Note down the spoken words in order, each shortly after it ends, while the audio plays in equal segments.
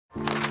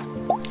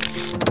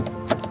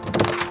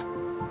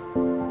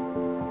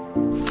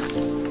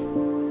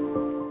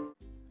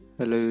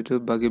Hello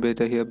YouTube, Buggy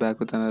Beta here,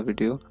 back with another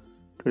video.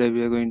 Today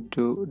we are going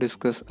to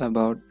discuss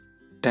about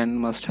 10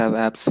 must-have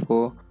apps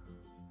for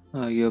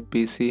your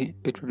PC.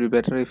 It would be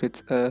better if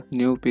it's a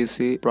new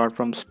PC brought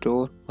from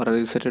store or a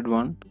resetted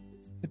one.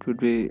 It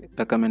would be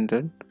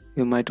recommended.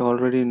 You might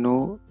already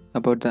know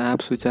about the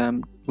apps which I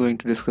am going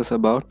to discuss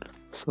about.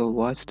 So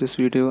watch this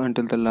video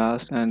until the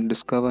last and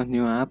discover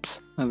new apps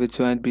which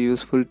might be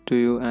useful to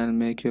you and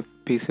make your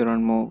PC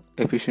run more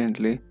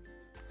efficiently.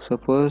 So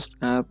first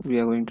app we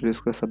are going to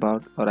discuss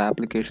about, or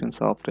application,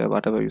 software,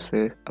 whatever you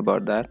say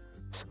about that.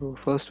 So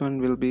first one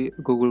will be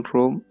Google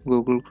Chrome.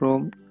 Google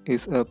Chrome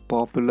is a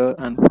popular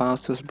and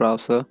fastest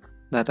browser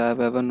that I have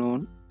ever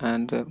known,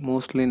 and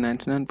mostly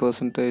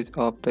 99%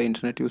 of the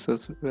internet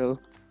users will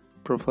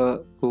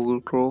prefer Google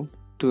Chrome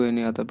to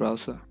any other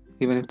browser,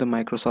 even if the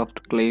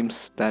Microsoft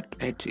claims that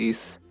Edge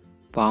is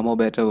far more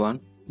better one.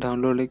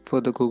 Download link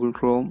for the Google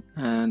Chrome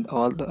and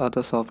all the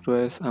other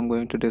softwares I'm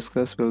going to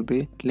discuss will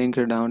be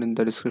linked down in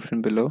the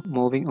description below.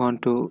 Moving on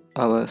to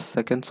our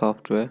second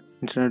software,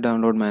 Internet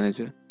Download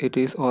Manager. It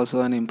is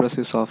also an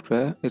impressive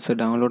software. It's a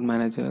download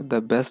manager, the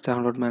best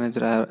download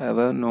manager I have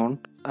ever known.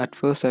 At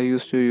first I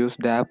used to use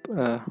DAP,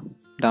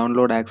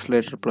 Download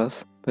Accelerator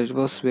Plus, but it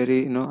was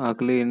very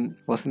ugly and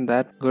wasn't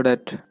that good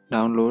at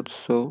downloads,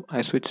 so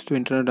I switched to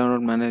Internet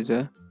Download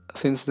Manager.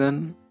 Since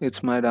then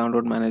it's my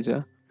download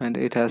manager, and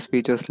it has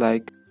features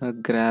like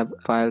grab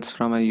files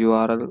from a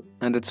URL,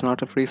 and it's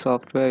not a free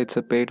software, it's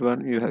a paid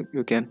one.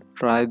 You can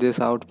try this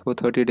out for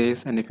 30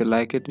 days, and if you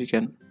like it you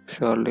can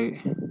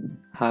surely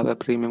have a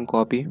premium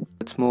copy.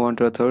 Let's move on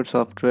to a third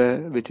software,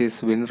 which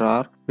is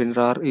WinRAR.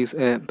 WinRAR is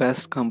a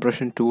best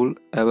compression tool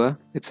ever.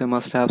 It's a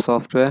must-have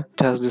software. It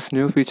has this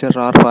new feature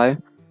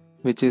RAR5,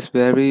 which is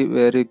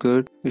very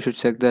good. You should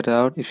check that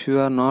out. If you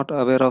are not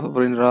aware of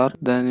WinRAR,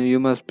 then you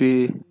must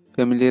be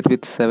familiar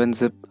with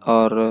 7-zip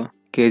or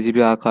KGB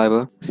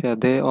archiver. So yeah,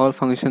 they all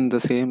function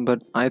the same,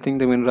 but I think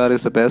the WinRAR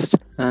is the best,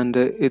 and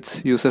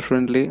it's user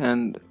friendly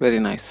and very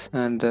nice.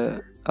 And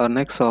our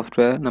next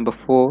software, number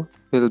 4,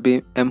 will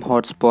be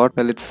mhotspot.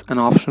 Well, it's an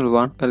optional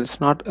one. Well, it's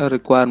not a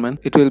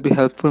requirement. It will be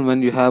helpful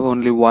when you have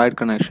only wired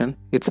connection.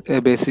 It's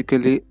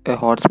basically a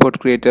hotspot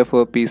creator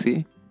for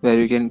PC, where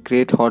you can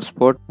create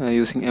hotspot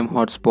using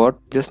mhotspot.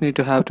 Just need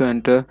to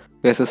enter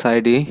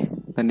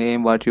SSID, the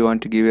name what you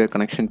want to give your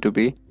connection to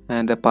be,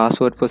 and a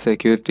password for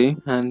security,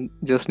 and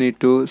just need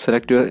to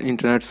select your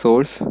internet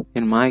source.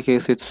 In my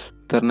case it's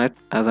Ethernet,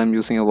 as I'm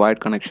using a wired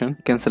connection.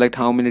 You can select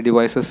how many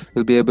devices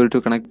will be able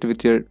to connect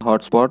with your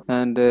hotspot,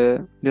 and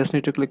just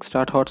need to click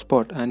start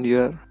hotspot and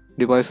your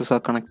devices are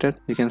connected.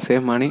 You can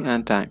save money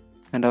and time.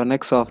 And our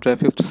next software,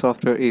 fifth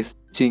software, is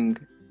Jing.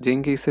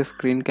 Jing is a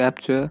screen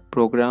capture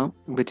program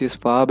which is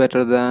far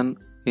better than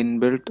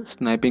inbuilt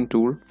sniping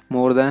tool.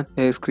 More than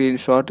a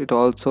screenshot, it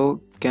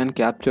also can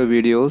capture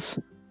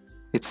videos.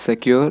 It's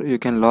secure, you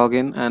can log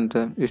in, and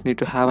you need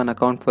to have an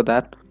account for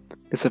that.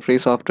 It's a free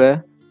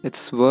software.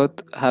 It's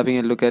worth having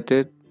a look at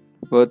it,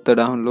 worth the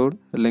download.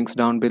 The links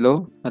down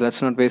below.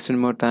 Let's not waste any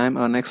more time.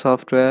 Our next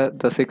software,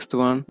 the sixth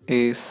one,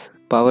 is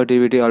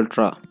PowerDVD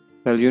Ultra.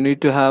 Well, you need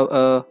to have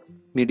a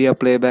media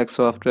playback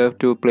software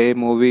to play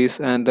movies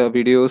and the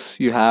videos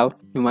you have.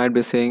 You might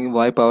be saying,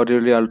 why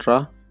PowerDVD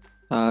Ultra?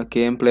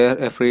 KM Player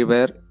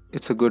everywhere,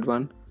 it's a good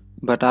one.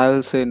 But I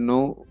will say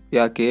no.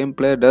 Yeah, KM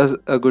Player does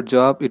a good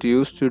job. It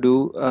used to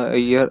do a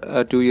year,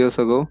 2 years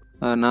ago.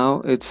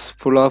 Now it's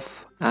full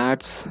of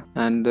ads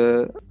and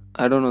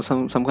I don't know,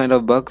 some kind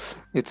of bugs.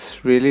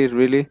 It's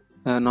really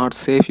not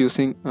safe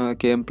using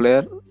KM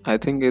Player. I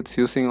think it's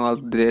using all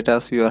the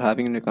data you are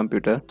having in your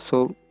computer.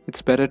 So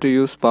it's better to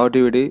use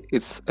PowerDVD.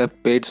 It's a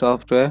paid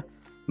software,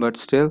 but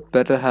still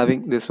better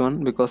having this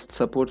one because it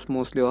supports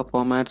mostly all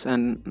formats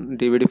and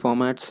DVD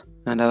formats.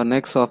 And our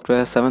next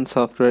software, seventh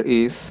software,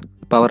 is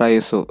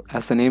poweriso.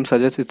 As the name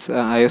suggests, it's an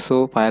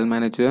ISO file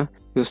manager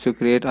used to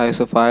create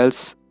ISO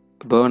files,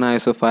 burn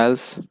ISO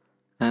files,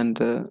 and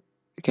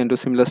you can do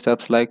similar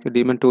stuff like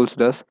Daemon Tools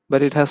does,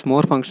 but it has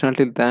more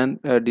functionality than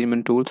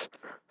Daemon Tools,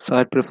 so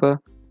I'd prefer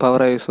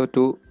poweriso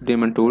to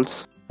Daemon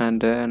Tools.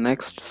 And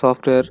next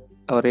software,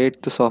 our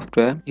eighth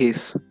software,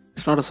 is,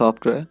 it's not a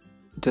software,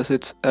 just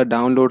it's a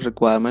download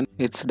requirement.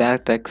 It's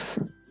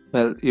DirectX.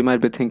 Well, you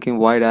might be thinking,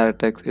 why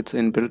DirectX? It's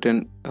inbuilt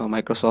in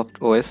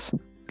Microsoft OS,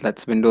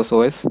 that's Windows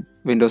OS.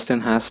 Windows 10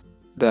 has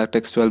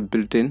DirectX 12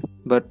 built in,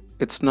 but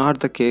it's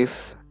not the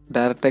case.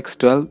 DirectX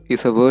 12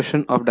 is a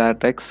version of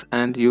DirectX,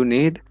 and you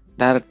need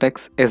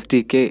DirectX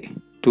SDK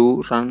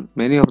to run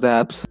many of the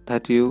apps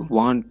that you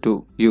want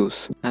to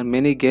use, and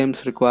many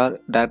games require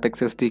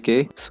DirectX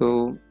SDK.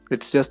 So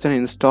it's just an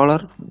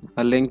installer.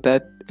 I'll link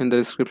that in the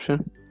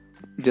description.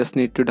 You just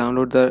need to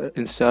download the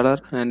installer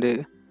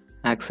and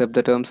accept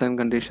the terms and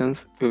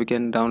conditions. You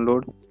can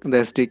download the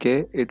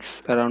SDK.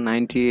 It's around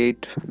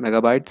 98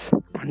 megabytes.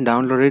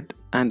 Download it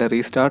and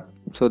restart.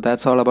 So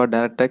that's all about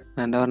DirectX.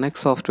 And our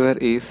next software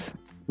is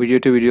video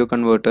to video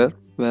converter.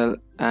 Well,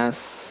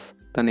 as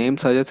the name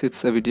suggests,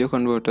 it's a video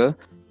converter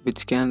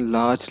which can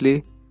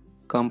largely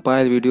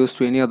compile videos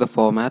to any other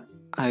format.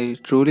 I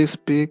truly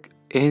speak,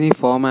 any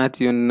format,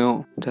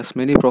 there's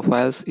many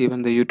profiles,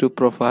 even the YouTube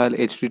profile,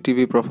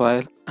 HDTV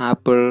profile,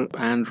 Apple,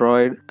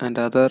 Android, and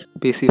other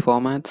PC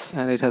formats,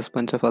 and it has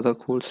bunch of other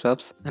cool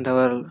stuffs. And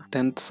our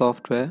 10th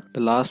software,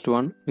 the last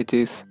one, which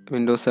is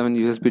Windows 7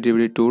 USB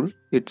DVD tool,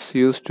 it's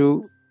used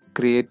to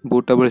create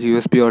bootable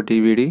USB or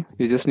DVD.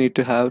 You just need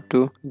to have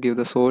to give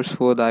the source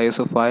for the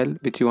ISO file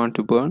which you want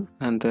to burn,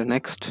 and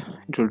next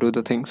it will do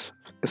the things.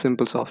 A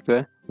simple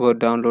software, Word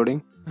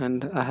downloading.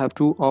 And I have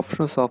two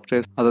optional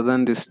softwares other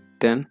than this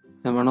 10,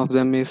 and one of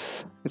them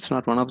is, it's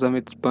not one of them,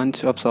 it's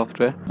bunch of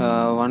software.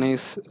 One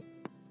is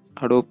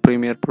Adobe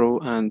Premiere Pro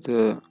and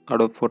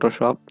Adobe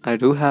Photoshop. I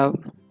do have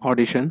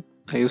Audition.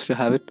 I used to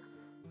have it.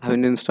 I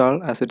haven't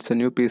installed as it's a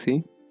new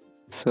PC.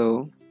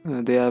 So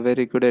they are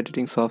very good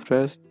editing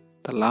softwares.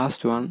 The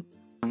last one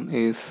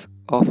is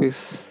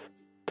Office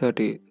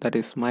 30, that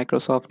is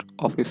Microsoft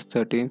Office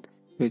 13,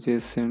 which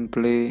is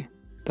simply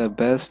the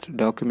best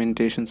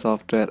documentation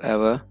software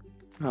ever.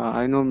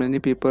 I know many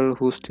people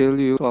who still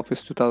use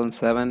Office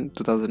 2007,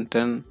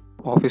 2010.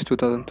 Office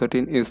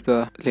 2013 is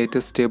the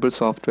latest stable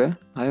software.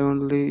 I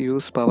only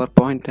use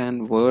PowerPoint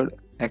and Word,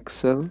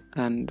 Excel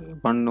and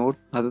OneNote.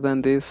 Other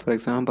than this, for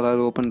example, I'll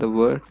open the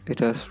Word. It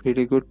has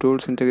really good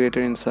tools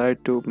integrated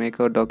inside to make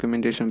our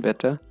documentation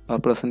better, our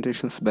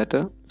presentations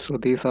better. So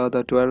these are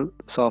the 12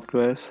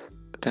 softwares,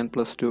 10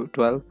 plus 2,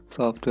 12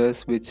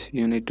 softwares which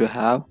you need to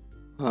have.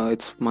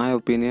 It's my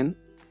opinion.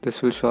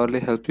 This will surely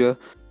help your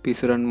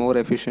PC run more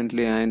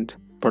efficiently and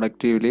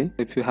productively.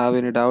 If you have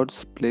any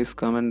doubts, please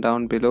comment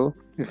down below.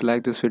 If you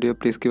like this video,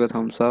 please give a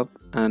thumbs up,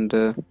 and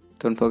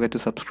don't forget to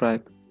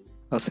subscribe.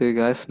 I'll see you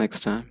guys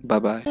next time. Bye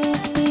bye.